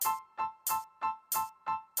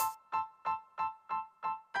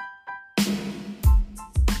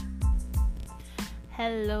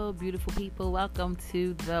Hello, beautiful people. Welcome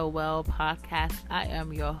to the Well Podcast. I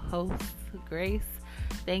am your host, Grace.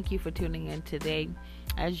 Thank you for tuning in today.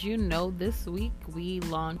 As you know, this week we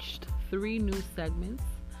launched 3 new segments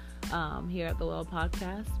here at the Well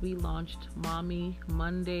Podcast. We launched Mommy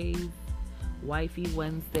Mondays, Wifey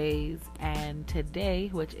Wednesdays, and today,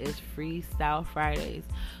 which is Freestyle Fridays.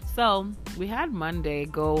 So we had Monday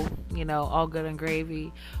go, all good and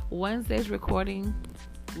gravy. Wednesday's recording,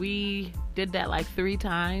 we did that like 3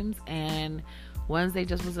 times, and Wednesday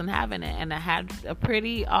just wasn't having it. And I had a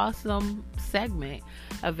pretty awesome segment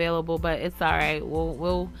available, but it's all right.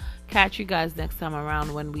 We'll catch you guys next time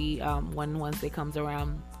around when when Wednesday comes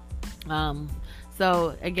around.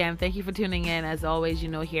 So again, thank you for tuning in. As always,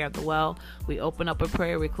 here at the Well, we open up with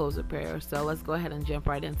prayer, we close with prayer. So let's go ahead and jump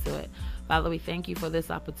right into it. Father, we thank you for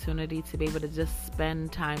this opportunity to be able to just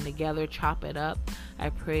spend time together, chop it up. I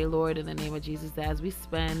pray, Lord, in the name of Jesus, that as we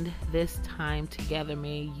spend this time together,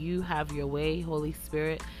 may you have your way. Holy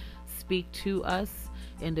Spirit, speak to us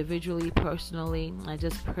individually, personally. I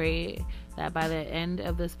just pray that by the end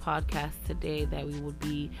of this podcast today, that we would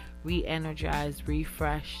be re-energized,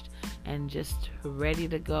 refreshed, and just ready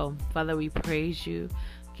to go. Father, we praise you.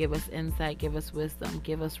 Give us insight, give us wisdom,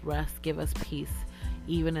 give us rest, give us peace,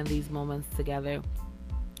 even in these moments together.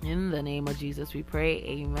 In the name of Jesus, we pray.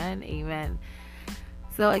 Amen. Amen.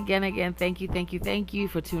 So again, thank you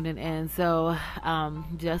for tuning in. So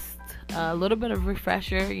just a little bit of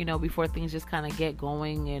refresher, before things just kind of get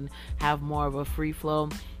going and have more of a free flow.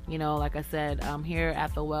 Like I said, here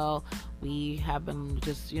at the Well, we have been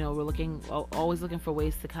just, we're always looking for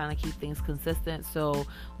ways to kind of keep things consistent. So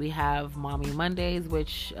we have Mommy Mondays,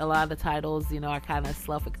 which a lot of the titles, are kind of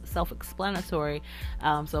self-explanatory.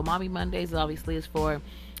 So Mommy Mondays obviously is for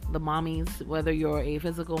the mommies, whether you're a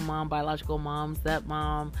physical mom, biological mom,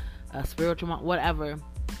 stepmom, spiritual mom, whatever.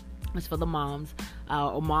 It's for the moms,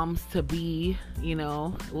 or moms to be,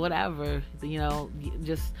 whatever,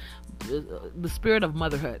 just the spirit of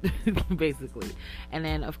motherhood, basically. And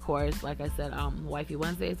then, of course, like I said, Wifey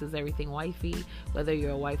Wednesdays is everything wifey, whether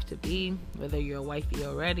you're a wife to be, whether you're a wifey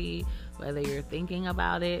already, whether you're thinking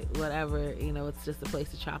about it, whatever, it's just a place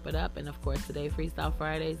to chop it up. And of course, today, Freestyle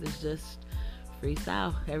Fridays is just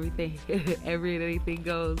freestyle. Everything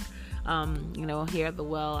goes. Here at the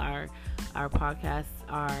Well, our podcasts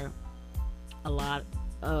are a lot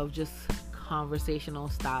of just conversational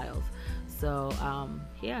styles. So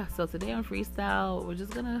so today on Freestyle, we're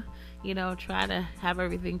just gonna try to have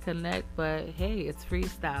everything connect, but hey, it's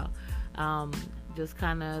freestyle.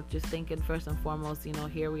 Just thinking first and foremost,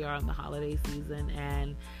 here we are in the holiday season,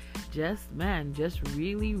 and just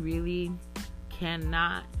really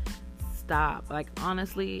cannot stop. Like,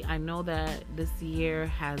 honestly, I know that this year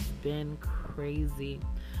has been crazy.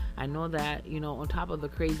 I know that, on top of the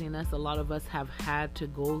craziness, a lot of us have had to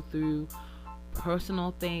go through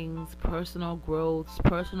personal things, personal growths,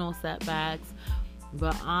 personal setbacks.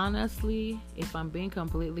 But honestly, if I'm being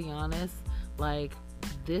completely honest, like,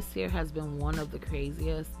 this year has been one of the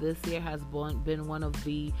craziest. This year has been one of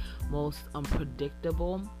the most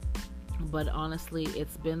unpredictable. But honestly,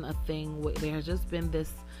 it's been a thing where there has just been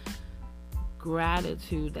this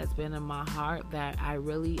gratitude that's been in my heart that I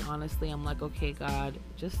really, honestly, I'm like, okay, God,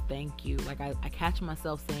 just thank you. Like, I catch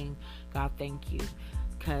myself saying, God, thank you,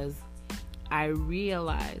 because I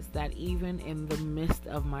realize that even in the midst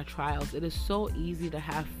of my trials, it is so easy to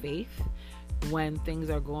have faith when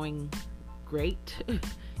things are going great.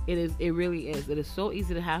 It really is. It is so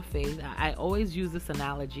easy to have faith. I always use this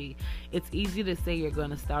analogy. It's easy to say you're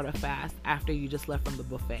going to start a fast after you just left from the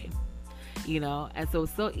buffet. And so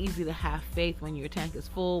it's so easy to have faith when your tank is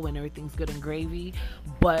full, when everything's good and gravy.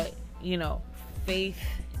 But, faith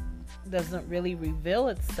doesn't really reveal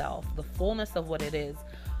itself, the fullness of what it is,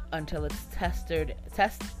 until it's tested,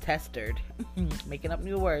 making up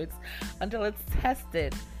new words, until it's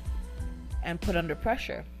tested and put under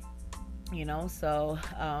pressure. So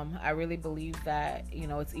I really believe that,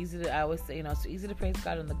 it's easy to, I always say, it's easy to praise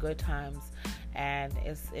God in the good times. And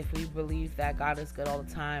if we believe that God is good all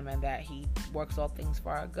the time and that He works all things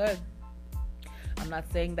for our good. I'm not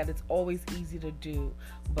saying that it's always easy to do,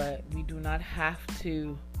 but we do not have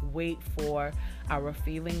to wait for our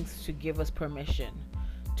feelings to give us permission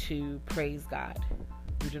to praise God.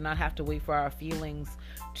 We do not have to wait for our feelings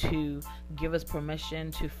to give us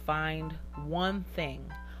permission to find one thing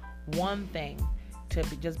to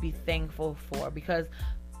just be thankful for. Because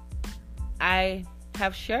I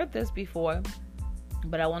have shared this before,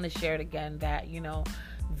 but I want to share it again, that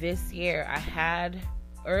this year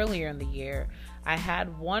earlier in the year I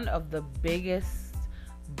had one of the biggest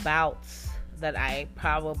bouts that I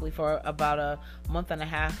probably, for about a month and a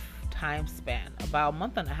half time span, about a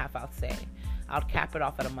month and a half, I'll say. I'll cap it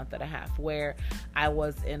off at a month and a half, where I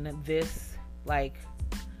was in this like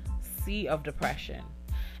sea of depression.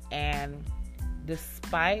 And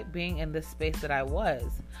despite being in this space that I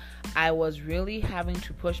was really having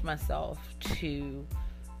to push myself to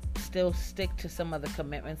still stick to some of the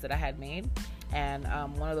commitments that I had made. And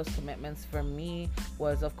one of those commitments for me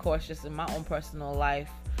was, of course, just in my own personal life,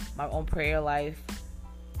 my own prayer life,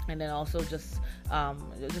 and then also just a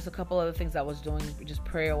couple other things I was doing, just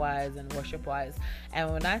prayer-wise and worship-wise.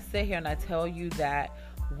 And when I sit here and I tell you that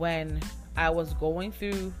when I was going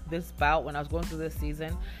through this bout, when I was going through this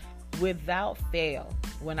season, without fail,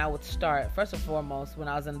 when I would start, first and foremost, when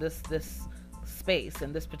I was in this space,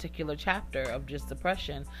 in this particular chapter of just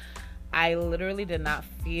depression, I literally did not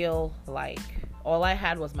feel like, all I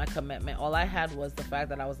had was my commitment. All I had was the fact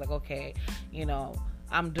that I was like, okay,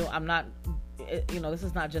 this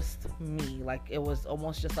is not just me. Like, it was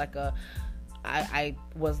almost just like I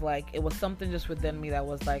was like, it was something just within me that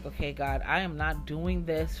was like, okay, God, I am not doing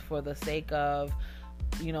this for the sake of,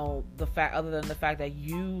 other than the fact that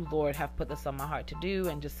you, Lord, have put this on my heart to do,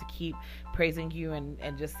 and just to keep praising you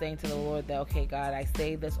and just saying to the Lord that, okay, God, I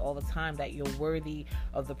say this all the time, that you're worthy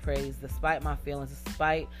of the praise, despite my feelings,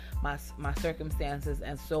 despite my circumstances.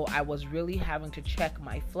 And so I was really having to check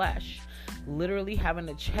my flesh, literally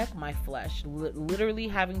having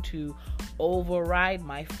to override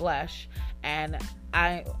my flesh. And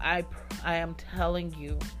I am telling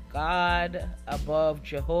you, God above,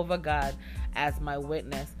 Jehovah God as my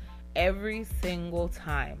witness, every single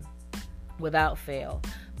time, without fail,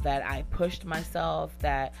 that I pushed myself,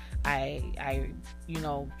 that I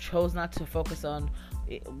chose not to focus on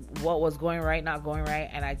what was going right, not going right,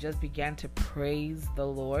 and I just began to praise the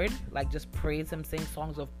Lord, like just praise him, sing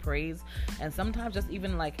songs of praise. And sometimes just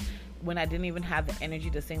even like when I didn't even have the energy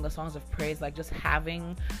to sing the songs of praise, like just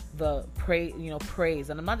having the praise.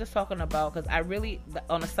 And I'm not just talking about, because I really,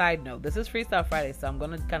 on a side note, this is Freestyle Friday, so I'm going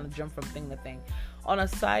to kind of jump from thing to thing. On a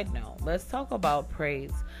side note, let's talk about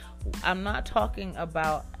praise. I'm not talking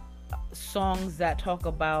about songs that talk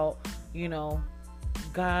about,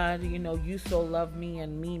 God, you so love me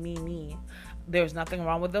and me. There's nothing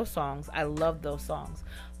wrong with those songs. I love those songs.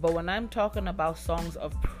 But when I'm talking about songs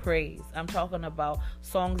of praise, I'm talking about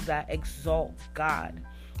songs that exalt God.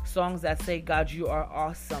 Songs that say, God, you are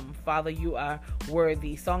awesome. Father, you are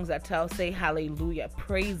worthy. Songs that say hallelujah,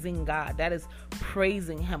 praising God. That is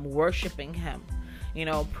praising him, worshiping him.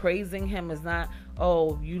 Praising him is not,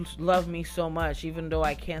 oh, you love me so much, even though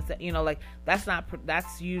I can't say,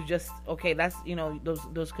 that's you just, okay, that's,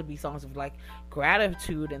 those could be songs of like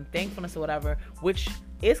gratitude and thankfulness or whatever, which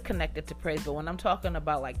is connected to praise. But when I'm talking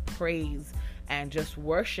about like praise and just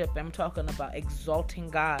worship, I'm talking about exalting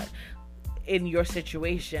God in your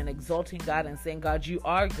situation, exalting God and saying, God, you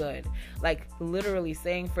are good. Like literally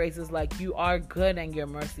saying phrases like, you are good and your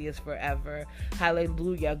mercy is forever.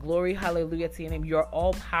 Hallelujah. Glory, hallelujah to your name. You're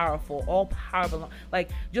all powerful, all power belongs. Like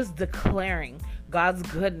just declaring God's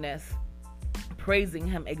goodness, praising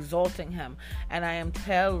him, exalting him. And I am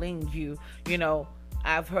telling you,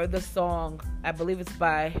 I've heard the song, I believe it's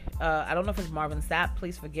by, I don't know if it's Marvin Sapp,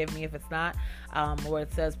 please forgive me if it's not, where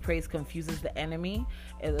it says, praise confuses the enemy.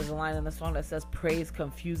 There's a line in the song that says, praise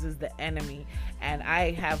confuses the enemy. And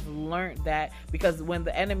I have learned that, because when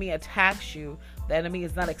the enemy attacks you, the enemy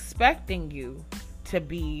is not expecting you to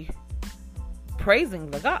be praising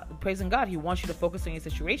God. He wants you to focus on your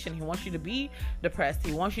situation. He wants you to be depressed.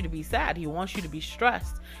 He wants you to be sad. He wants you to be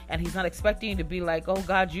stressed. And he's not expecting you to be like, oh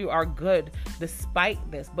God, you are good despite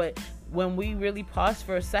this. But when we really pause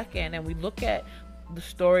for a second and we look at the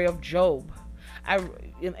story of Job,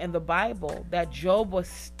 in the Bible, that Job was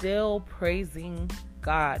still praising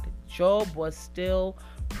God. Job was still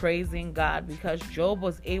praising God, because Job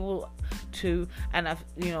was able to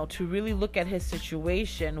really look at his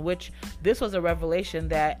situation, which this was a revelation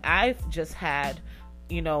that I've just had,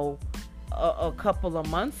 a couple of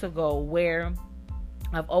months ago, where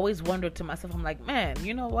I've always wondered to myself, I'm like, man,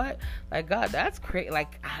 you know what? Like, God, that's crazy.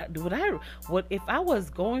 Like, what if I was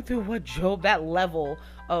going through what Job, that level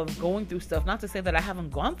of going through stuff, not to say that I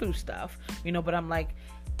haven't gone through stuff, but I'm like,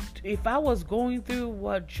 if I was going through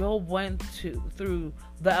what Job went through,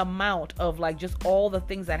 the amount of like just all the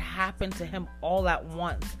things that happened to him all at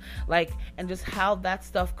once, like, and just how that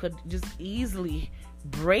stuff could just easily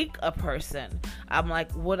break a person. I'm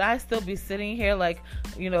like, would I still be sitting here like,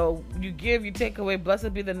 you give, you take away,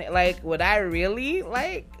 blessed be the name? Like, would I really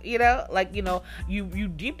you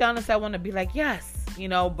deep down inside want to be like, yes,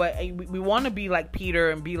 but we want to be like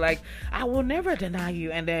Peter and be like, I will never deny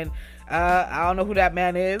you. And then, I don't know who that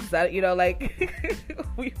man is, that,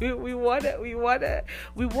 we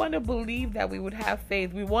want to believe that we would have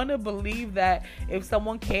faith. We want to believe that if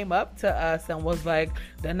someone came up to us and was like,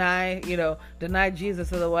 deny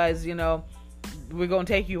Jesus, otherwise, we're going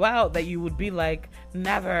to take you out, that you would be like,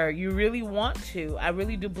 never. You really want to. I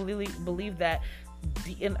really do believe that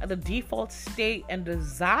the default state and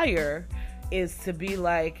desire is to be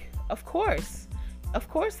like, of course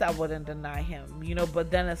I wouldn't deny him,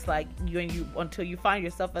 but then it's like you until you find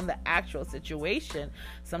yourself in the actual situation,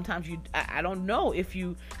 sometimes I don't know if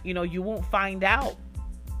you won't find out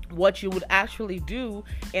what you would actually do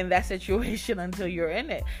in that situation until you're in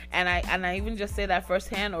it. And I even just say that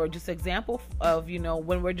firsthand, or just example of,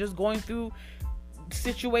 when we're just going through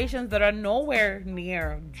situations that are nowhere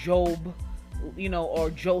near Job, or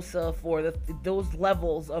Joseph, or those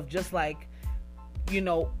levels of just like,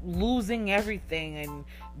 losing everything, and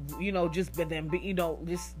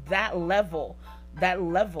just that level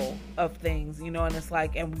of things, and it's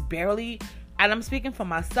like, and we barely, and I'm speaking for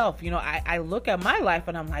myself, I look at my life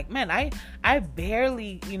and I'm like, man, I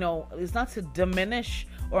barely, it's not to diminish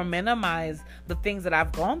or minimize the things that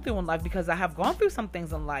I've gone through in life, because I have gone through some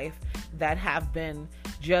things in life that have been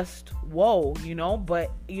just whoa,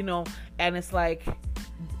 but and it's like,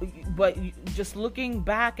 but just looking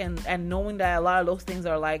back and knowing that a lot of those things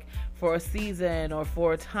are like for a season or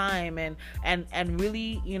for a time, and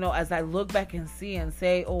really, as I look back and see and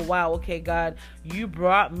say, oh wow, okay, God, you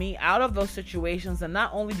brought me out of those situations, and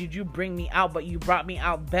not only did you bring me out, but you brought me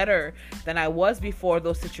out better than I was before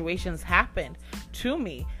those situations happened to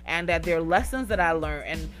me, and that there are lessons that I learned,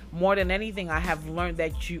 and more than anything, I have learned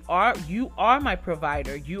that you are my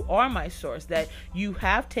provider, you are my source, that you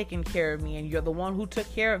have taken care of me, and you're the one who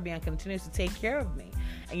took care of me and continues to take care of me,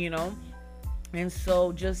 and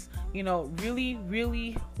so just, really,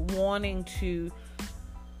 really wanting to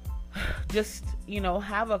just,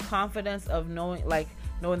 have a confidence of knowing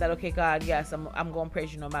that, okay, God, yes, I'm going to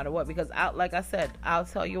praise you no matter what, because like I said, I'll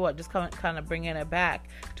tell you what, just kind of bringing it back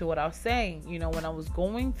to what I was saying, when I was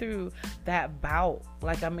going through that bout,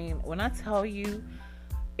 when I tell you,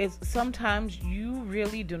 it's sometimes you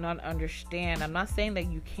really do not understand. I'm not saying that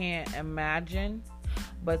you can't imagine,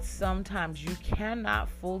 but sometimes you cannot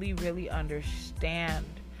fully really understand,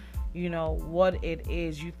 what it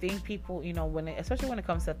is. You think people, especially when it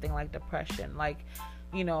comes to a thing like depression,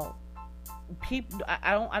 people,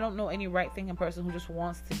 I don't know any right thinking person who just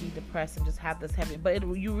wants to be depressed and just have this heavy, but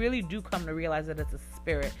you really do come to realize that it's a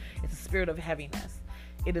spirit of heaviness.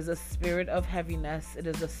 It is a spirit of heaviness. It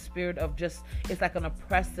is a spirit of it's like an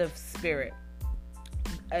oppressive spirit.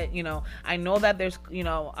 I know that there's,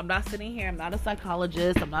 I'm not sitting here, I'm not a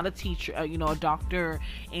psychologist, I'm not a teacher, a doctor,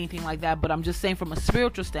 anything like that, but I'm just saying from a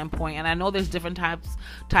spiritual standpoint, and I know there's different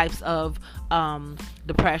types of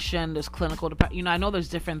depression, there's clinical depression, I know there's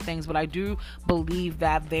different things, but I do believe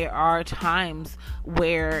that there are times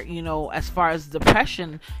where, as far as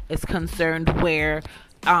depression is concerned, where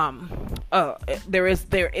there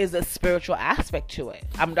is a spiritual aspect to it.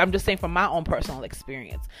 I'm just saying from my own personal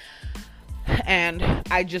experience. And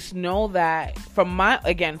I just know that from my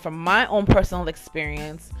own personal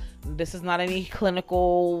experience, this is not any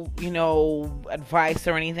clinical, advice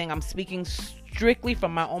or anything. I'm speaking strictly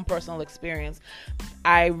from my own personal experience.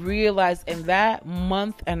 I realized in that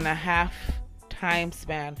month and a half time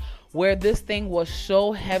span where this thing was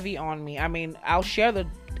so heavy on me. I'll share the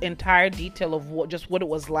entire detail of what it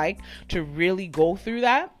was like to really go through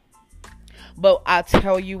that. But I'll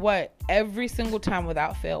tell you what, every single time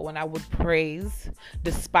without fail, when I would praise,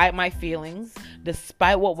 despite my feelings,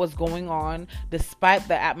 despite what was going on, despite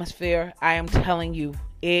the atmosphere, I am telling you,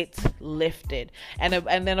 it lifted. And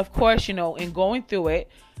then, of course, in going through it,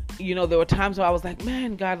 there were times where I was like,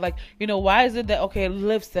 man, God, why is it that, okay, it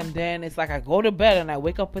lifts, and then it's like I go to bed and I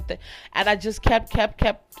wake up with it, and I just kept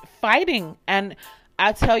fighting. And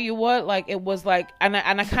I tell you what, it was like, and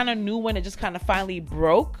I kind of knew when it just kind of finally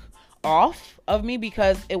broke off of me,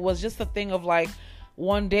 because it was just a thing of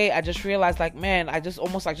one day I just realized man, I just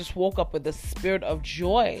almost just woke up with this spirit of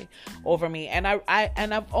joy over me. And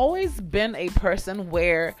I've always been a person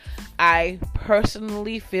where I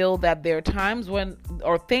personally feel that there are times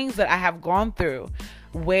or things that I have gone through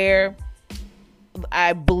where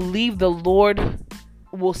I believe the Lord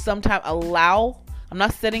will sometimes allow. I'm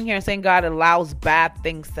not sitting here and saying God allows bad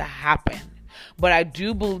things to happen, but I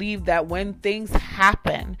do believe that when things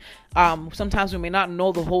happen, Sometimes we may not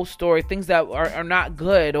know the whole story, things that are not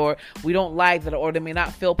good or we don't like that, or they may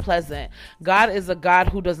not feel pleasant. God is a God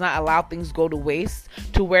who does not allow things go to waste,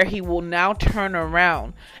 to where he will now turn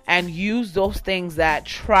around and use those things that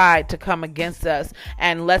tried to come against us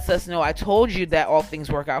and lets us know, I told you that all things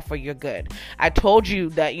work out for your good. I told you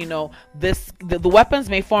that, the weapons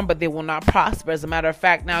may form, but they will not prosper. As a matter of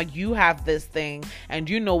fact, now you have this thing and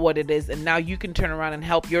you know what it is, and now you can turn around and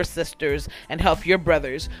help your sisters and help your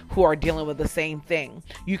brothers who are dealing with the same thing.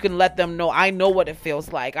 You can let them know, I know what it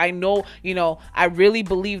feels like. I know, I really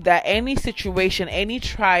believe that any situation, any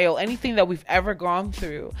trial, anything that we've ever gone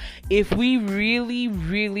through, if we really,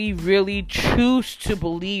 really, really choose to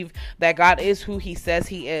believe that God is who he says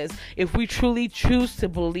he is, if we truly choose to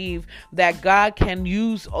believe that God can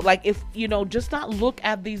use, just not look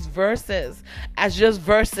at these verses as just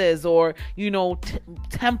verses or,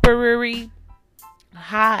 temporary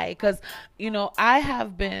high, because I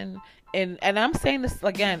have been and I'm saying this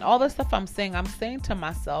again, all the stuff I'm saying to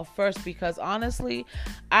myself first, because honestly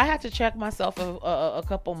I had to check myself a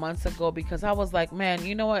couple months ago, because I was like, man,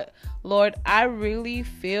 you know what, Lord, I really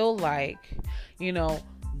feel like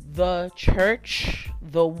the church,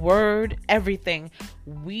 the word, everything,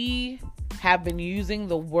 we have been using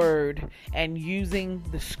the word and using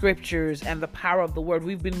the scriptures and the power of the word,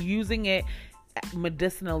 we've been using it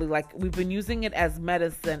medicinally, like we've been using it as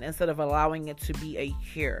medicine instead of allowing it to be a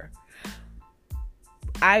cure.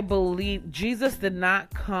 I believe Jesus never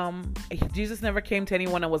came to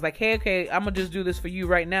anyone and was like, hey, okay, I'm gonna just do this for you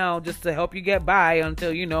right now just to help you get by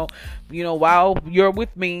until while you're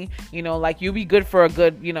with me, like you'll be good for a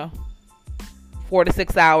good 4 to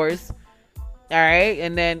 6 hours. All right.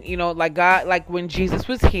 And then, like God, like when Jesus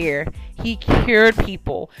was here, he cured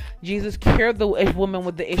people. Jesus cured the woman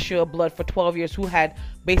with the issue of blood for 12 years who had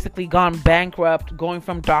basically gone bankrupt, going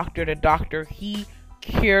from doctor to doctor. He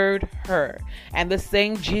cured her. And the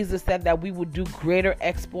same Jesus said that we would do greater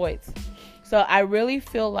exploits. So I really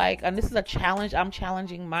feel like, and this is a challenge, I'm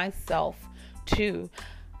challenging myself too.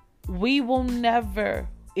 We will never,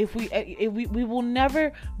 we will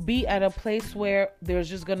never be at a place where there's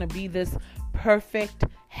just going to be this perfect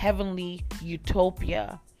heavenly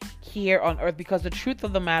utopia here on earth, because the truth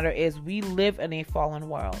of the matter is we live in a fallen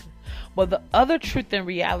world. But the other truth and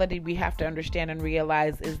reality we have to understand and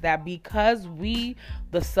realize is that because we,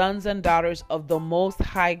 the sons and daughters of the Most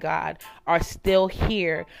High God, are still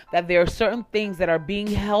here, that there are certain things that are being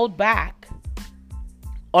held back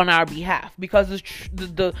on our behalf. Because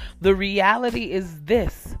the reality is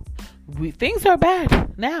this: things are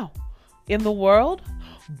bad now in the world,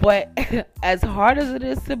 but as hard as it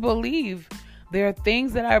is to believe, there are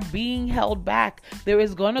things that are being held back. There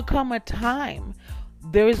is going to come a time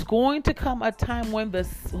when the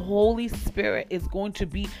Holy Spirit is going to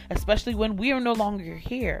be, especially when we are no longer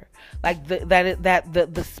here, like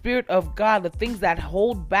the Spirit of God, the things that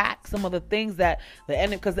hold back some of the things that the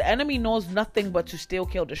enemy, because the enemy knows nothing but to steal,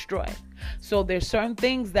 kill, destroy. So there's certain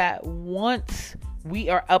things that once we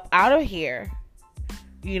are up out of here,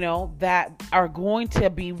 that are going to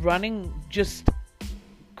be running just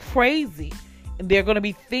crazy. There are going to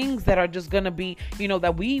be things that are just going to be,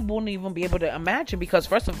 that we won't even be able to imagine, because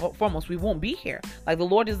first and foremost, we won't be here. Like the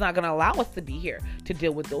Lord is not going to allow us to be here to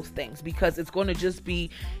deal with those things, because it's going to just be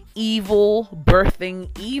evil birthing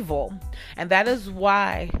evil. And that is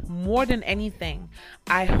why, more than anything,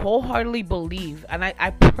 I wholeheartedly believe, and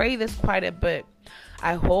I pray this quite a bit,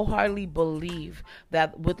 I wholeheartedly believe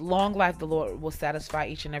that with long life, the Lord will satisfy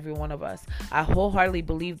each and every one of us. I wholeheartedly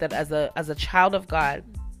believe that as a child of God,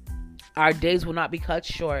 our days will not be cut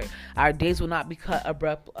short. Our days will not be cut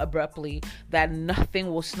abruptly. That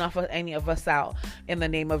nothing will snuff any of us out in the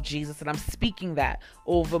name of Jesus. And I'm speaking that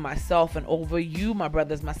over myself and over you, my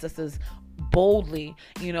brothers, my sisters, boldly.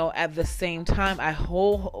 At the same time,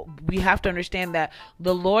 we have to understand that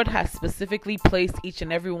the Lord has specifically placed each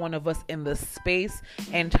and every one of us in the space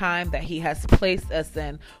and time that he has placed us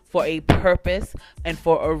in for a purpose and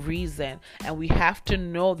for a reason. And we have to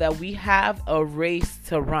know that we have a race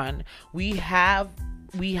to run. We have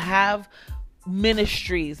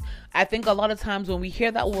ministries. I think a lot of times when we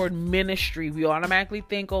hear that word ministry, we automatically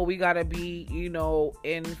think, oh, we gotta be,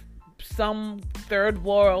 in some third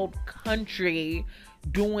world country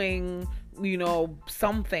doing,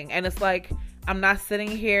 something. And it's like, I'm not sitting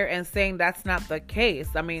here and saying that's not the case.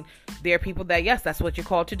 I mean, there are people that, yes, that's what you're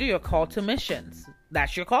called to do. You're called to missions.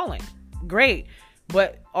 That's your calling. Great.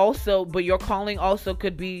 But your calling also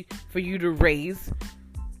could be for you to raise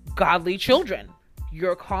godly children.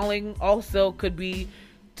 Your calling also could be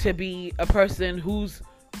to be a person who's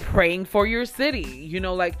praying for your city.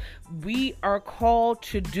 Like, we are called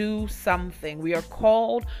to do something. We are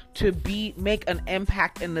called to make an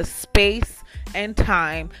impact in the space and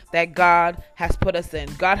time that God has put us in.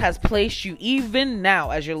 God has placed you, even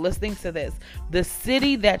now as you're listening to this, the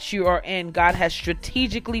city that you are in, God has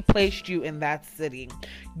strategically placed you in that city.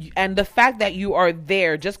 And the fact that you are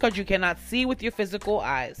there, just because you cannot see with your physical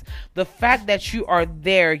eyes, the fact that you are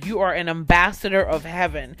there, you are an ambassador of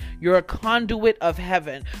heaven. You're a conduit of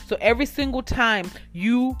heaven. So every single time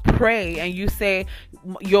you pray and you say,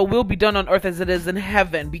 your will be done on earth as it is in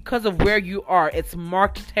heaven, because of where you are, it's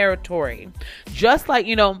marked territory. Just like,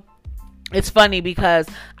 it's funny because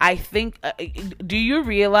I think, do you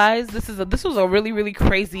realize this was a really, really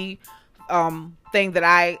crazy thing that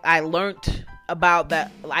I learned about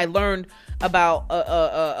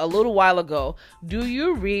a little while ago. Do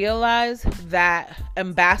you realize that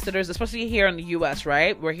ambassadors, especially here in the US,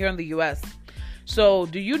 right? We're here in the US. So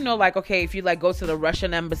do you know, like, okay, if you like go to the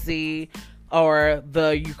Russian embassy or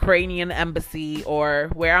the Ukrainian embassy, or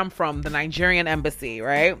where I'm from, the Nigerian embassy,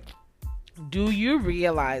 right? Do you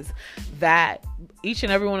realize that each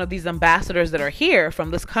and every one of these ambassadors that are here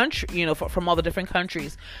from this country, from all the different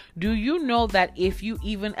countries, do you know that if you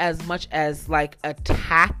even as much as like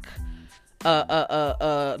attack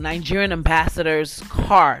a Nigerian ambassador's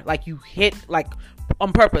car, like you hit, like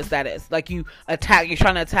on purpose, that is, like you're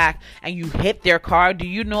trying to attack and you hit their car, do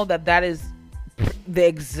you know that is the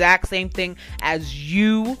exact same thing as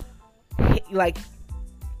you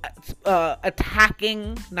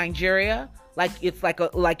attacking Nigeria? Like, it's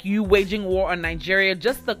like you waging war on Nigeria,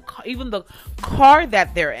 just even the car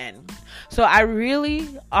that they're in. So I really,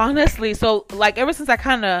 honestly, so like ever since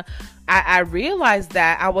I realized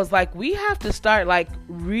that, I was like, we have to start like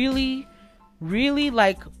really, really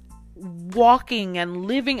like walking and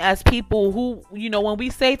living as people who, when we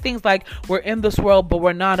say things like we're in this world but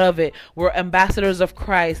we're not of it, we're ambassadors of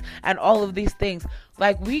Christ and all of these things,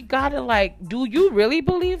 like, we gotta, like, do you really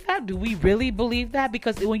believe that? Do we really believe that?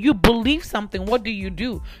 Because when you believe something, what do?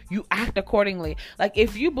 You act accordingly. Like,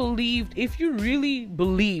 if you really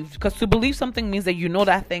believed, because to believe something means that you know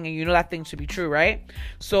that thing and you know that thing to be true, right?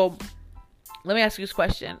 So let me ask you this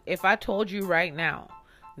question. If I told you right now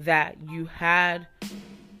that you had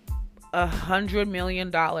 $100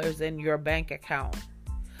 million in your bank account,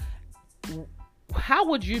 how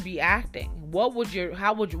would you be acting? What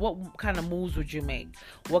kind of moves would you make?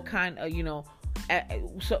 What kind of,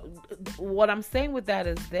 so what I'm saying with that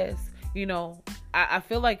is this, I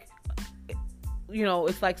feel like,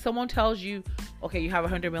 it's like someone tells you, okay, you have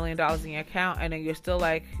 $100 million in your account, and then you're still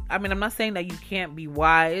like, I mean, I'm not saying that you can't be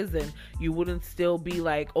wise and you wouldn't still be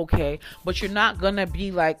like, okay, but you're not going to be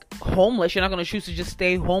like homeless. You're not going to choose to just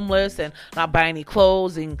stay homeless and not buy any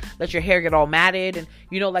clothes and let your hair get all matted. And,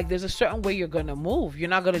 like, there's a certain way you're going to move. You're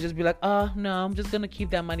not going to just be like, oh, no, I'm just going to keep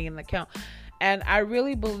that money in the account. And I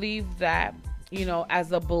really believe that,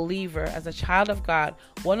 as a believer, as a child of God,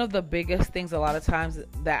 one of the biggest things a lot of times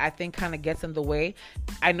that I think kind of gets in the way,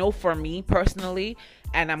 I know for me personally,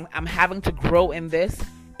 and I'm having to grow in this,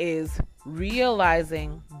 is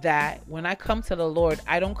realizing that when I come to the Lord,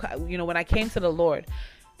 when I came to the Lord,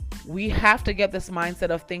 we have to get this mindset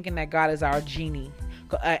of thinking that God is our genie.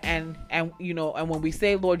 And when we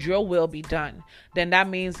say, Lord, your will be done, then that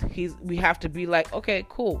means we have to be like, okay,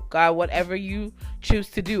 cool, God, whatever you choose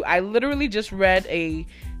to do. I literally just read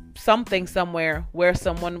something somewhere where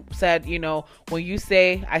someone said, when you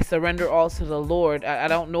say I surrender all to the Lord, I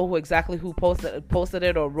don't know who posted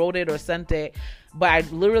it or wrote it or sent it, but I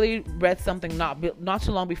literally read something not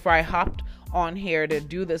too long before I hopped on here to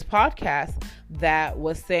do this podcast that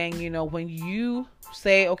was saying, when you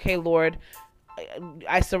say, okay, Lord,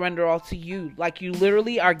 I surrender all to you, like, you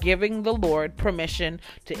literally are giving the Lord permission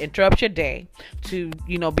to interrupt your day, to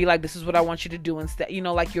be like, this is what I want you to do instead.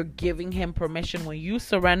 Like, you're giving him permission. When you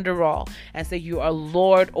surrender all and say you are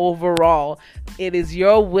Lord over all, it is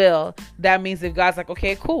your will. That means if God's like,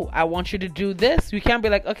 okay, cool, I want you to do this, you can't be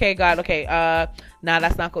like, okay, God, okay, nah,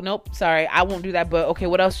 that's not cool, nope, sorry, I won't do that, but okay,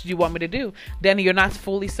 what else do you want me to do? Then you're not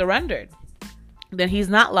fully surrendered. Then he's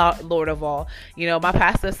not Lord of all. My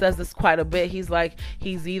pastor says this quite a bit. He's like,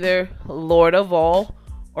 he's either Lord of all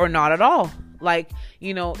or not at all. Like,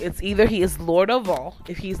 it's either he is Lord of all.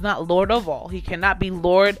 If he's not Lord of all, he cannot be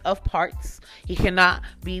Lord of parts. He cannot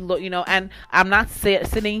be, and I'm not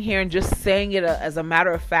sitting here and just saying it as a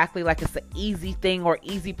matter of factly, like it's an easy thing or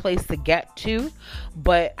easy place to get to.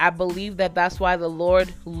 But I believe that that's why the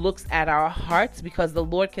Lord looks at our hearts, because the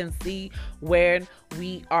Lord can see when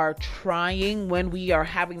we are trying, when we are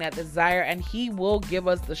having that desire, and he will give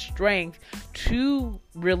us the strength to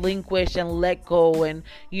relinquish and let go. And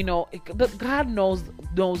God knows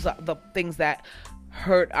the things that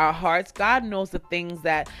hurt our hearts. God knows the things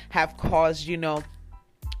that have caused,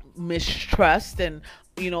 mistrust and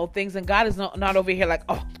things. And God is not over here like,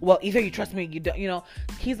 oh well, either you trust me, you don't.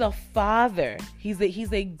 He's a father. He's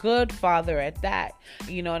a good father at that.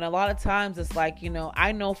 And a lot of times it's like,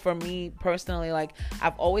 I know for me personally, like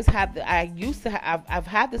I've always had I've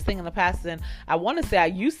had this thing in the past, and I want to say I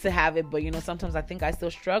used to have it, but sometimes I think I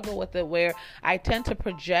still struggle with it, where I tend to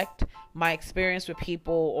project my experience with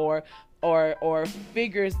people or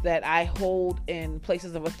figures that I hold in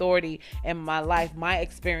places of authority in my life, my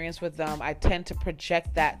experience with them. I tend to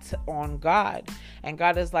project that on God. And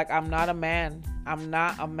God is like, I'm not a man. I'm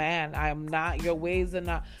not a man. I am not, your ways are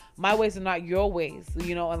not, my ways are not your ways.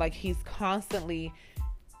 And like he's constantly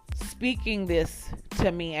speaking this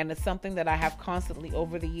to me, and it's something that I have constantly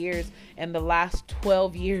over the years, in the last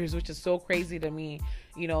 12 years, which is so crazy to me.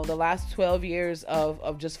 The last 12 years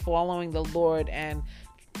of just following the Lord, and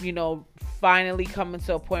finally coming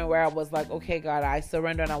to a point where I was like, okay, God, I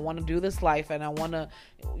surrender, and I want to do this life, and I want to,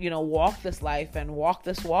 walk this life and walk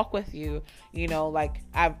this walk with you. Like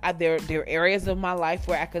there are areas of my life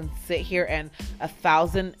where I can sit here and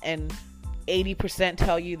 1,080%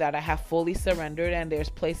 tell you that I have fully surrendered, and there's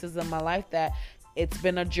places in my life that it's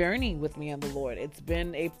been a journey with me and the Lord. It's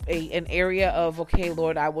been an area of, okay,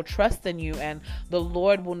 Lord, I will trust in you, and the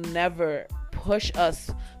Lord will never push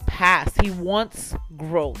us past. He wants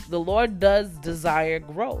growth. The Lord does desire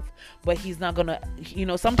growth, but he's not gonna,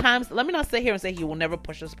 sometimes, let me not sit here and say he will never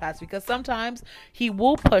push us past, because sometimes he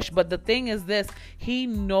will push. But the thing is this, he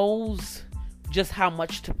knows just how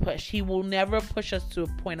much to push. He will never push us to a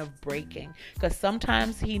point of breaking, because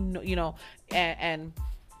sometimes he,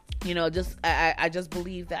 I just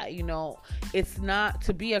believe that, it's not,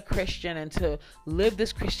 to be a Christian and to live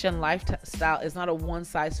this Christian lifestyle is not a one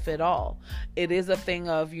size fit all. It is a thing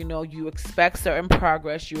of, you expect certain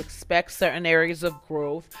progress, you expect certain areas of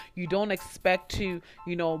growth. You don't expect to,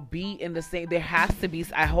 be in the same, there has to be,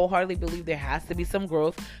 I wholeheartedly believe there has to be some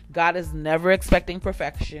growth. God is never expecting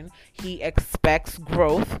perfection. He expects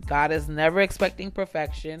growth. God is never expecting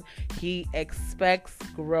perfection. He expects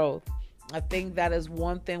growth. I think that is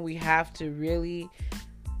one thing we have to really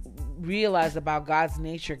realize about God's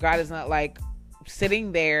nature. God is not like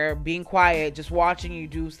sitting there being quiet, just watching you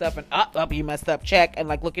do stuff and up, you messed up, check, and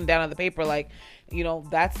like looking down at the paper, like,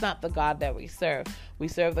 that's not the God that we serve. We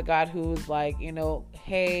serve the God who's like,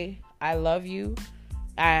 hey, I love you,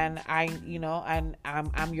 and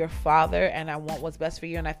I'm your father, and I want what's best for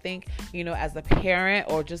you. And I think, as a parent,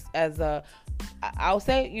 or just as I'll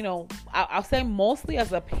say mostly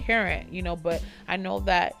as a parent, but I know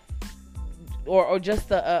that, or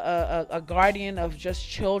just a guardian of just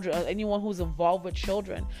children, anyone who's involved with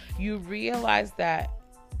children, you realize that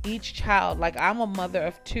each child, like I'm a mother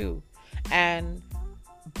of 2, and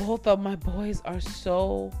both of my boys are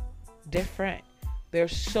so different. They're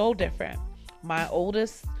so different. My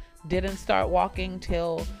oldest didn't start walking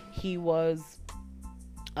till he was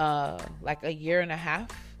like a year and a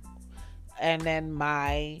half. And then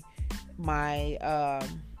my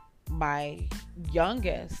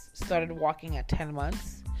youngest started walking at 10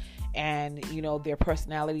 months, and their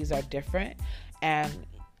personalities are different. And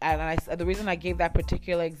the reason I gave that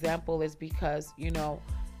particular example is because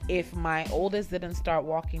if my oldest didn't start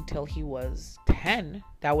walking till he was 10,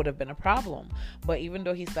 that would have been a problem. But even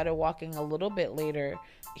though he started walking a little bit later,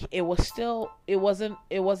 it wasn't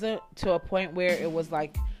to a point where it was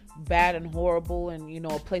like bad and horrible and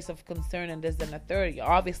a place of concern and this and the third.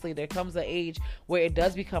 Obviously there comes an age where it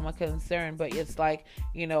does become a concern, but it's like,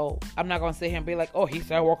 I'm not gonna sit here and be like, oh, he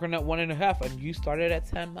started walking at 1.5 and you started at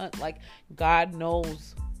 10 months. Like, God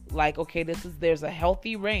knows, like, okay, there's a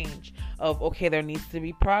healthy range of, okay, there needs to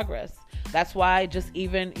be progress. That's why just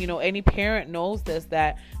even, any parent knows this,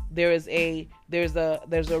 that there's a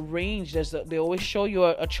range. They always show you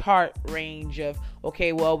a chart range of,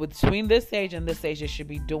 okay, well, between this age and this age, you should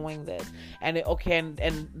be doing this. And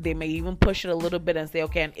and they may even push it a little bit and say,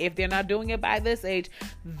 okay, and if they're not doing it by this age,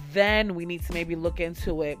 then we need to maybe look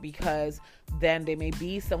into it, because then there may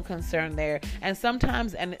be some concern there. And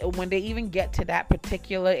sometimes, and when they even get to that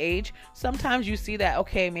particular age, sometimes you see that,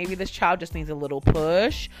 okay, maybe this child just needs a little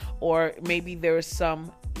push, or maybe there's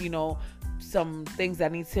some things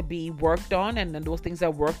that needs to be worked on, and then those things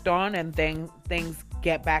are worked on, and then things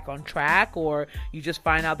get back on track, or you just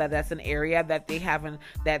find out that that's an area that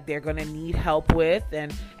they're going to need help with,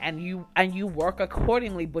 and you work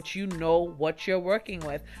accordingly. But you know what you're working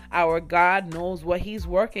with. Our God knows what he's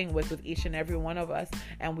working with each and every one of us,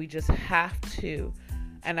 and we just have to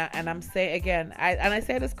and I'm saying again, I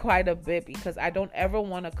say this quite a bit because I don't ever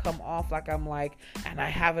want to come off like I'm like, and I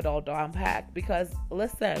have it all down packed, because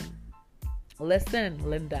listen,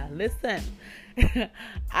 Linda, listen.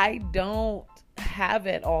 I don't have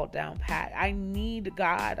it all down pat. I need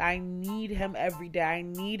God. I need him every day. I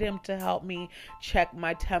need him to help me check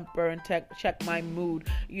my temper and check my mood.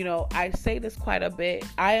 I say this quite a bit.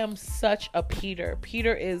 I am such a Peter.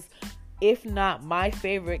 Peter is, if not my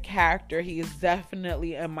favorite character, he is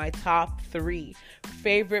definitely in my top 3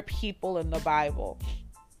 favorite people in the Bible,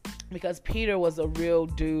 because Peter was a real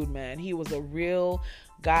dude, man. He was a real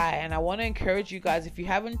guy. And I want to encourage you guys, if you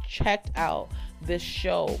haven't checked out this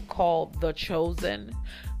show called The Chosen,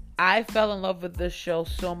 I fell in love with this show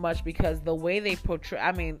so much because the way they portray,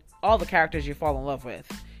 all the characters you fall in love with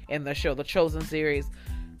in the show, The Chosen series,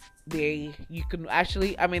 you can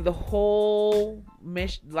actually, the whole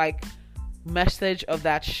message of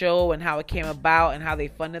that show and how it came about and how they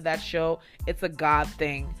funded that show, it's a God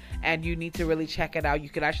thing, and you need to really check it out. You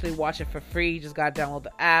could actually watch it for free. You just gotta download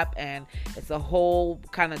the app, and it's a whole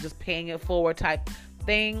kind of just paying it forward type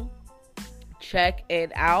thing. Check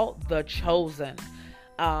it out, The Chosen.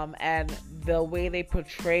 And the way they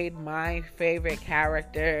portrayed my favorite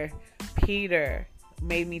character, Peter,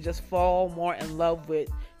 made me just fall more in love with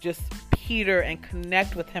just Peter and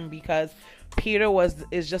connect with him, because Peter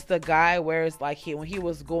is just a guy where it's like when he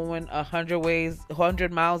was going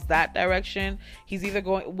 100 miles that direction, he's either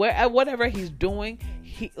going whatever he's doing.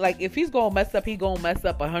 If he's gonna mess up, he gonna mess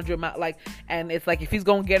up 100 miles. And it's like if he's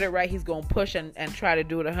gonna get it right, he's gonna push and try to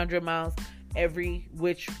do it 100 miles every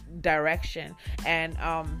which direction. And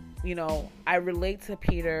I relate to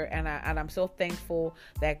Peter, and I'm so thankful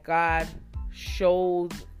that God shows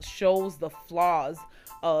the flaws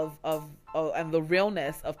of and the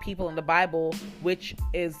realness of people in the Bible, which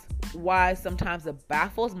is why sometimes it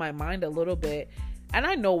baffles my mind a little bit. And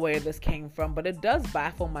I know where this came from, but it does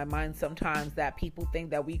baffle my mind sometimes that people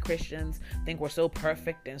think that we Christians think we're so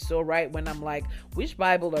perfect and so right, when I'm like, which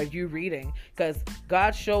Bible are you reading? Because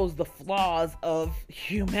God shows the flaws of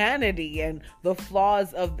humanity and the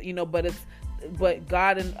flaws of, but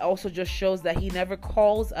God also just shows that he never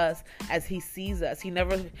calls us as he sees us.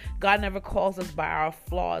 God never calls us by our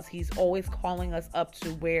flaws. He's always calling us up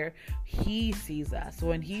to where he sees us.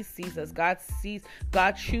 When he sees us,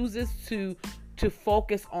 God chooses to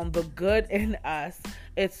focus on the good in us.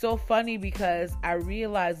 It's so funny because I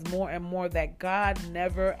realize more and more that God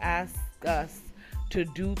never asks us to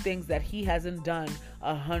do things that he hasn't done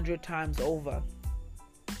 100 times over.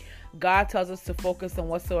 God tells us to focus on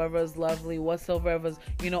whatsoever is lovely, whatsoever is,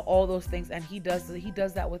 all those things. And he does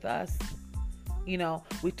that with us. We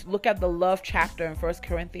look at the love chapter in 1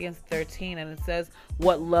 Corinthians 13, and it says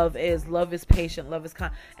what love is. Love is patient. Love is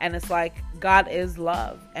kind. And it's like God is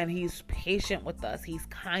love, and he's patient with us. He's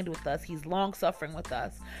kind with us. He's long suffering with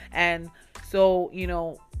us. And so,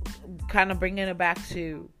 kind of bringing it back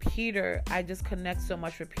to Peter, I just connect so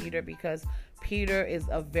much with Peter because Peter is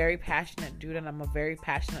a very passionate dude, and I'm a very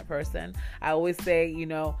passionate person. I always say,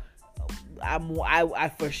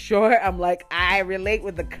 I for sure, I'm like, I relate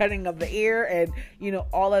with the cutting of the ear and,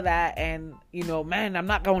 all of that. And, man, I'm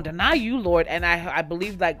not going to deny you, Lord. And I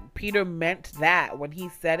believe like Peter meant that when he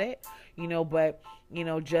said it, but,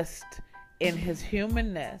 just in his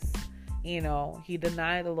humanness, he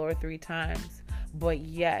denied the Lord 3 times. But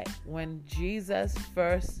yet when Jesus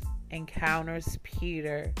first encounters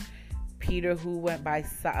Peter, who went by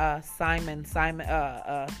Simon,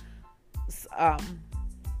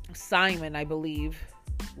 I believe,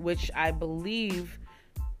 which I believe,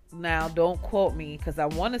 now don't quote me, because I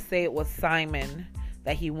want to say it was Simon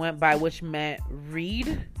that he went by, which meant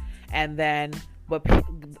reed, and then but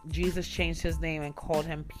Jesus changed his name and called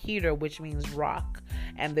him Peter, which means rock.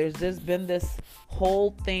 And there's been this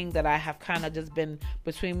whole thing that I have kind of just been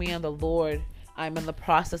between me and the Lord. I'm in the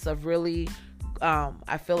process of really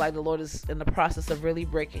I feel like the Lord is in the process of really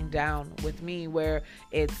breaking down with me, where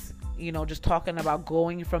it's, just talking about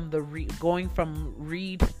going from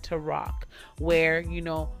reed to rock, where,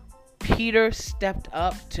 Peter stepped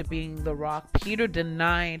up to being the rock. Peter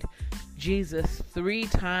denied Jesus 3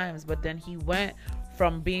 times, but then he went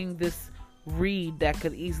from being this reed that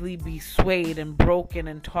could easily be swayed and broken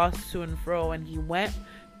and tossed to and fro, and he went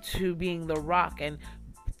to being the rock. And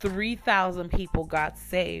 3,000 people got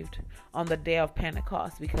saved on the day of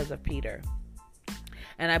Pentecost because of Peter.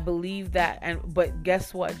 And I believe that, but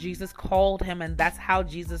guess what? Jesus called him, and that's how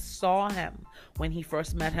Jesus saw him when he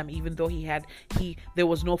first met him, even though there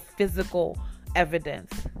was no physical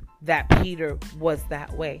evidence that Peter was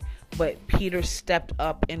that way. But Peter stepped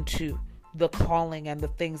up into the calling and the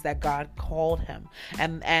things that God called him.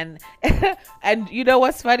 And and you know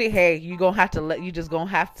what's funny? Hey, you just gonna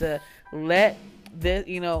have to let this,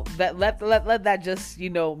 let that just,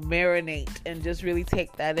 marinate and just really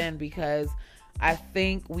take that in, because I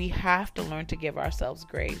think we have to learn to give ourselves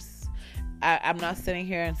grace. I'm not sitting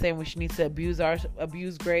here and saying we should need to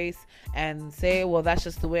abuse grace and say, well, that's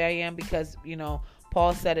just the way I am because,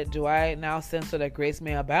 Paul said it. Do I now sin so that grace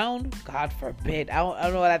may abound? God forbid. I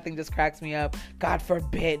don't know why that thing just cracks me up. God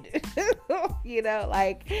forbid.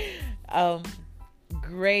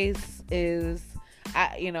 Grace is,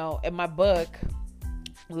 in my book,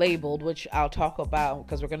 Labeled, which I'll talk about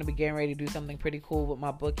because we're going to be getting ready to do something pretty cool with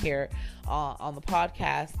my book here on the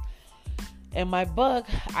podcast. In my book,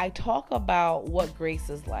 I talk about what grace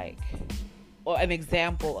is like, or an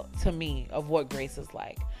example to me of what grace is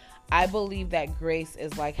like. I believe that grace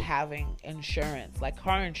is like having insurance, like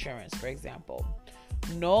car insurance, for example.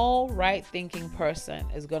 No right-thinking person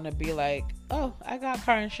is going to be like, oh, I got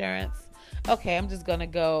car insurance. Okay, I'm just going to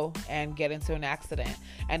go and get into an accident.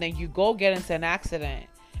 And then you go get into an accident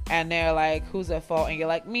and they're like, who's at fault? And you're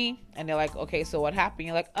like, me. And they're like, okay, so what happened?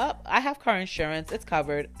 You're like, oh, I have car insurance. It's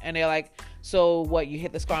covered. And they're like, so what, you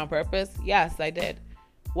hit this car on purpose? Yes, I did.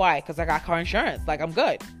 Why? Because I got car insurance. Like, I'm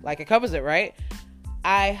good. Like, it covers it, right?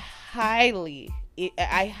 I'm about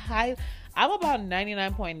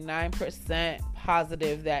 99.9%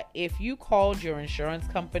 positive that if you called your insurance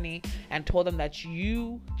company and told them that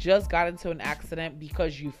you just got into an accident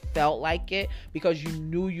because you felt like it, because you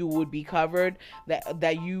knew you would be covered,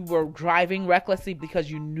 that you were driving recklessly because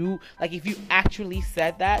you knew, like, if you actually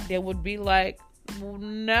said that, they would be like,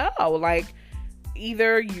 no, like,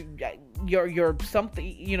 either you're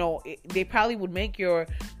something, they probably would make your,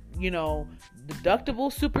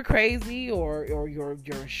 deductible super crazy, or your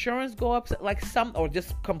insurance go up like or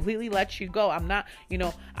just completely let you go. I'm not,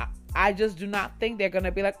 I just do not think they're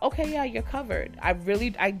gonna be like, okay, yeah, you're covered. I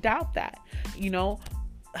doubt that.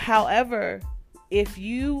 However, if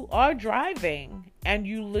you are driving and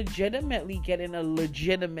you legitimately get in a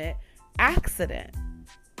legitimate accident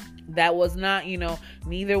that was not,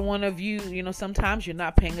 neither one of you, sometimes you're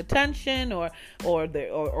not paying attention, or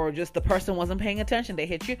just the person wasn't paying attention, they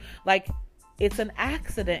hit you, like, it's an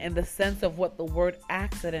accident in the sense of what the word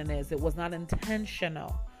accident is. It was not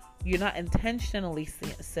intentional. You're not intentionally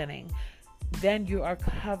sinning. Then you are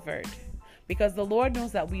covered, because the Lord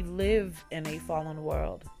knows that we live in a fallen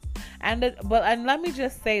world. And let me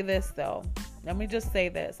just say this, though.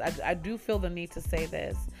 I do feel the need to say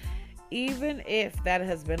this. Even if that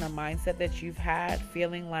has been a mindset that you've had,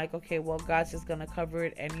 feeling like, okay, well, God's just going to cover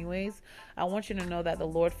it anyways, I want you to know that the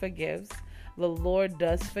Lord forgives. The Lord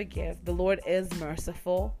does forgive. The Lord is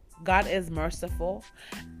merciful. God is merciful.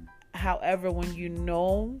 However, when you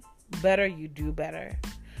know better, you do better.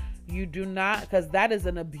 You do not, because that is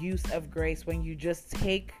an abuse of grace. When you just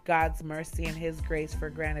take God's mercy and his grace for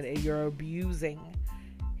granted, you're abusing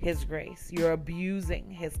his grace. You're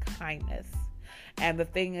abusing his kindness. And the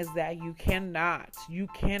thing is that you cannot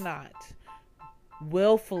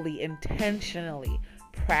willfully, intentionally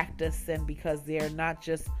practice sin, because they are not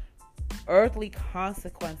just earthly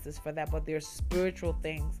consequences for that, but there's spiritual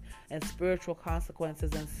things and spiritual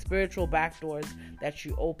consequences and spiritual backdoors that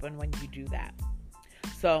you open when you do that.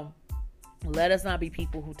 So let us not be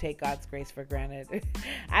people who take God's grace for granted.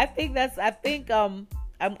 I think I'm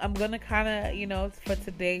gonna kind of, for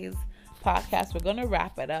today's podcast, we're gonna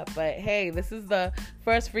wrap it up, but hey, this is the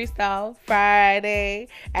first Freestyle Friday,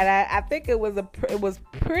 and I think it was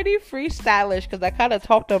pretty freestylish, because I kind of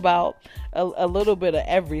talked about a little bit of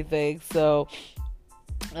everything. So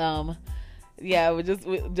yeah, we're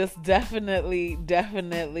just definitely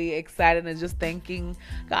excited, and just thanking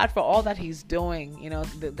God for all that he's doing.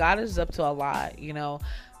 God is up to a lot.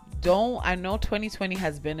 I know 2020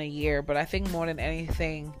 has been a year, but I think more than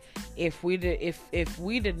anything, if we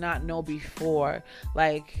did not know before,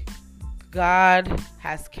 like, God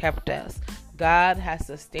has kept us, God has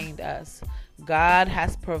sustained us, God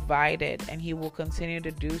has provided, and he will continue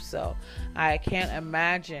to do so. I can't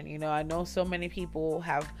imagine, I know so many people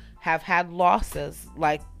have had losses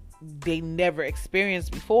like they never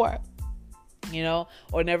experienced before,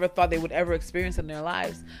 or never thought they would ever experience in their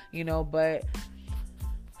lives, but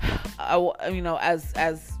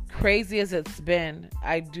as crazy as it's been,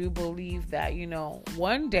 I do believe that,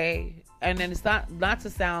 one day, and then it's not to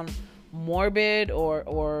sound morbid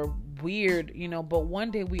or weird, but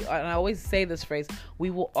one day and I always say this phrase, we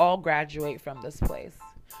will all graduate from this place.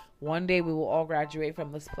 One day we will all graduate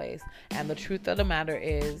from this place. And the truth of the matter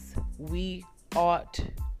is, we ought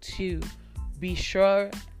to be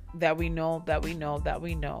sure that we know that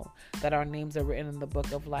our names are written in the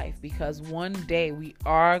book of life, because one day we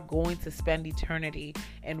are going to spend eternity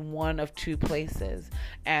in one of two places.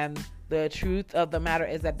 And the truth of the matter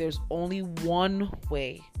is that there's only one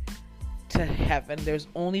way to heaven. There's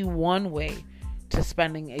only one way to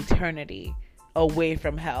spending eternity away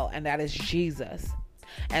from hell, and that is Jesus.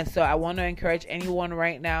 And so I want to encourage anyone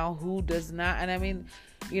right now who does not, and I mean,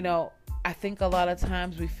 I think a lot of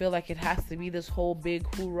times we feel like it has to be this whole big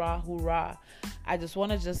hoorah, hoorah. I just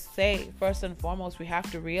want to just say, first and foremost, we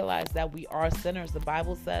have to realize that we are sinners. The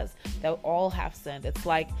Bible says that all have sinned. It's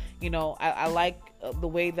like, I like the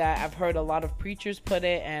way that I've heard a lot of preachers put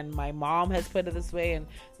it, and my mom has put it this way. And,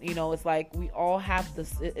 it's like we all have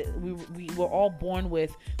this, we were all born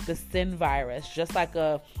with the sin virus, just like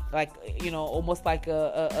almost like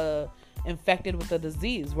a infected with a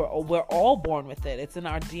disease. We're all born with it. It's in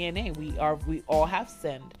our DNA. We all have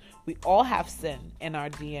sinned. We all have sin in our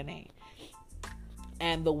DNA.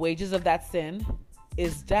 And the wages of that sin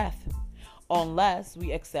is death, unless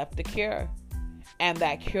we accept the cure. And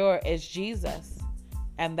that cure is Jesus.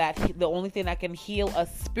 And that the only thing that can heal us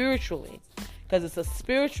spiritually, because it's a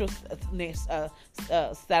spiritual status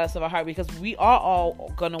of our heart, because we are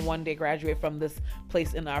all going to one day graduate from this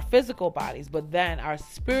place in our physical bodies, but then our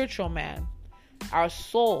spiritual man, our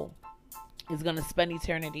soul, is going to spend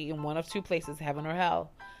eternity in one of two places, heaven or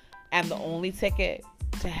hell. And the only ticket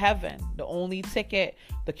to heaven,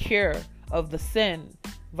 the cure of the sin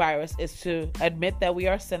virus, is to admit that we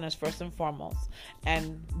are sinners first and foremost,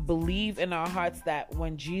 and believe in our hearts that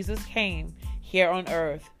when Jesus came here on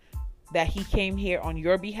earth, that he came here on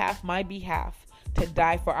your behalf, my behalf, to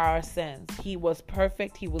die for our sins. He was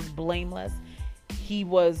perfect. He was blameless. He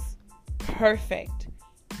was perfect,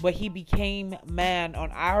 but he became man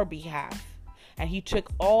on our behalf. And he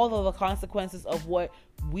took all of the consequences of what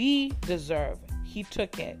we deserve. He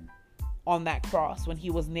took it on that cross when he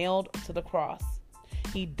was nailed to the cross.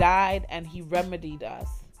 He died and he remedied us.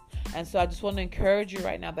 And so I just want to encourage you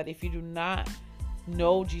right now that if you do not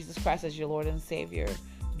know Jesus Christ as your Lord and Savior,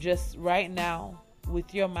 just right now,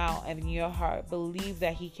 with your mouth and in your heart, believe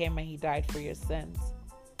that he came and he died for your sins.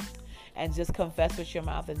 And just confess with your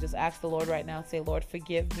mouth and just ask the Lord right now, say, Lord,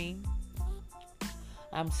 forgive me.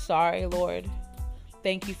 I'm sorry, Lord.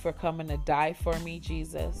 Thank you for coming to die for me,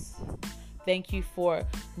 Jesus. Thank you for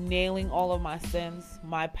nailing all of my sins,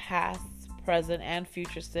 my past, present, and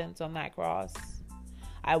future sins on that cross.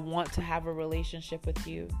 I want to have a relationship with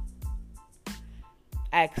you.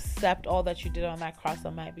 I accept all that you did on that cross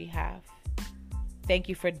on my behalf. Thank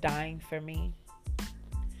you for dying for me.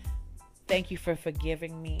 Thank you for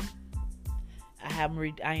forgiving me. I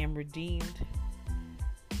am redeemed.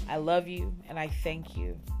 I love you and I thank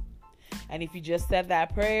you. And if you just said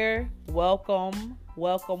that prayer, welcome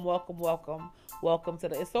to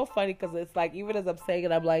the. It's so funny because it's like, even as I'm saying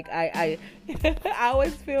it, I'm like, I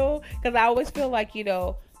always feel like,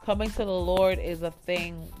 coming to the Lord is a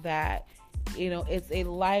thing that, it's a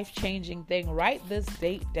life-changing thing. Write this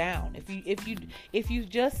date down. If you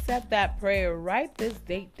just said that prayer, write this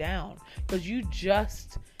date down, because you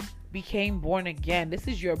just became born again. This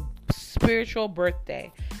is your spiritual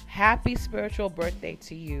birthday. Happy spiritual birthday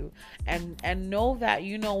to you. And know that,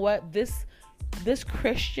 this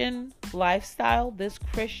Christian lifestyle, it's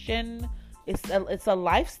a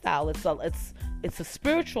lifestyle. It's a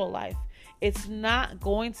spiritual life. It's not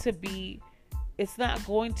going to be, it's not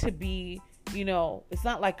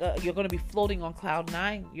like you're going to be floating on cloud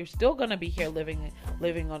 9. You're still going to be here living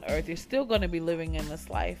on earth. You're still going to be living in this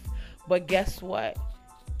life. But guess what?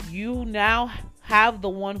 You now have the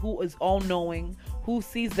one who is all-knowing, who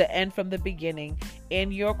sees the end from the beginning,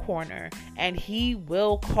 in your corner, and he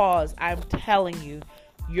will cause, I'm telling you,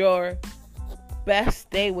 your best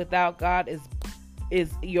day without God is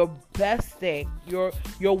your best day. Your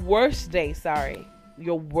worst day,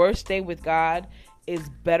 your worst day with God is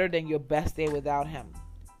better than your best day without him.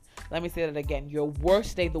 Let me say that again. Your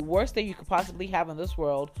worst day, the worst day you could possibly have in this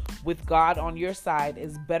world with God on your side,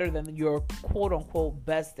 is better than your quote unquote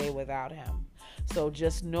best day without him. So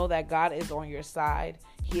just know that God is on your side.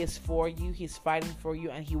 He is for you. He's fighting for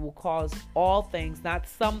you, and he will cause all things, not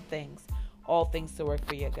some things, all things to work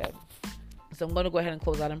for your good. So I'm going to go ahead and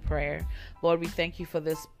close out in prayer. Lord, we thank you for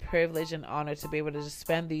this privilege and honor to be able to just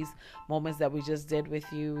spend these moments that we just did with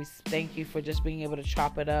you. We thank you for just being able to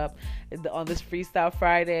chop it up on this Freestyle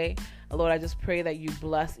Friday. Lord, I just pray that you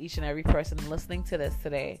bless each and every person listening to this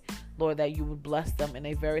today. Lord, that you would bless them in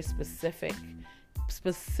a very specific,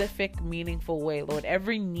 meaningful way. Lord,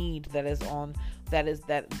 every need that is on that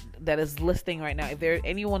is listening right now. If there's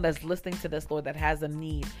anyone that's listening to this, Lord, that has a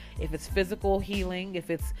need, if it's physical healing, if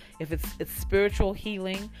it's spiritual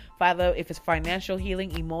healing, Father, if it's financial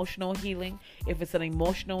healing, emotional healing, if it's an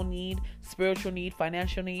emotional need, spiritual need,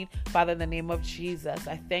 financial need, Father, in the name of Jesus,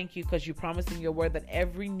 I thank you because you promised in your word that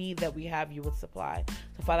every need that we have, you would supply.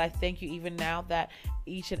 So, Father, I thank you even now that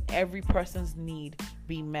each and every person's need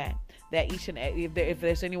be met. That if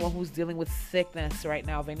there's anyone who's dealing with sickness right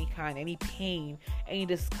now of any kind, any pain, any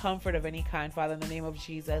discomfort of any kind, Father, in the name of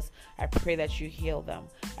Jesus, I pray that you heal them.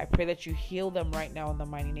 I pray that you heal them right now in the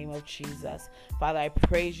mighty name of Jesus. Father, I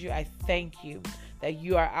praise you. I thank you that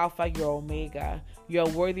you are Alpha, you're Omega. You are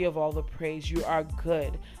worthy of all the praise. You are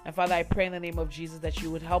good. And Father, I pray in the name of Jesus that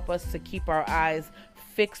you would help us to keep our eyes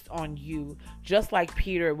fixed on you. Just like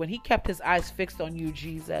Peter, when he kept his eyes fixed on you,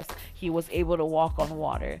 Jesus, he was able to walk on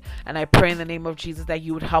water. And I pray in the name of Jesus that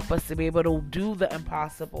you would help us to be able to do the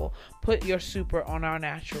impossible. Put your super on our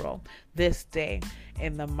natural this day.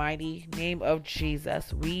 In the mighty name of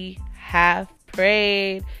Jesus, we have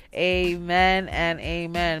prayed. Amen and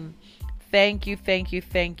amen. Thank you, thank you,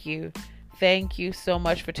 thank you. Thank you so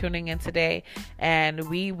much for tuning in today. And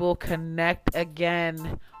we will connect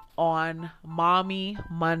again on Mommy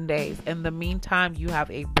Mondays. In the meantime, you have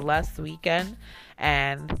a blessed weekend,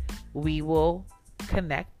 and we will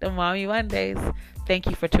connect on Mommy Mondays. Thank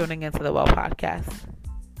you for tuning into the Well Podcast.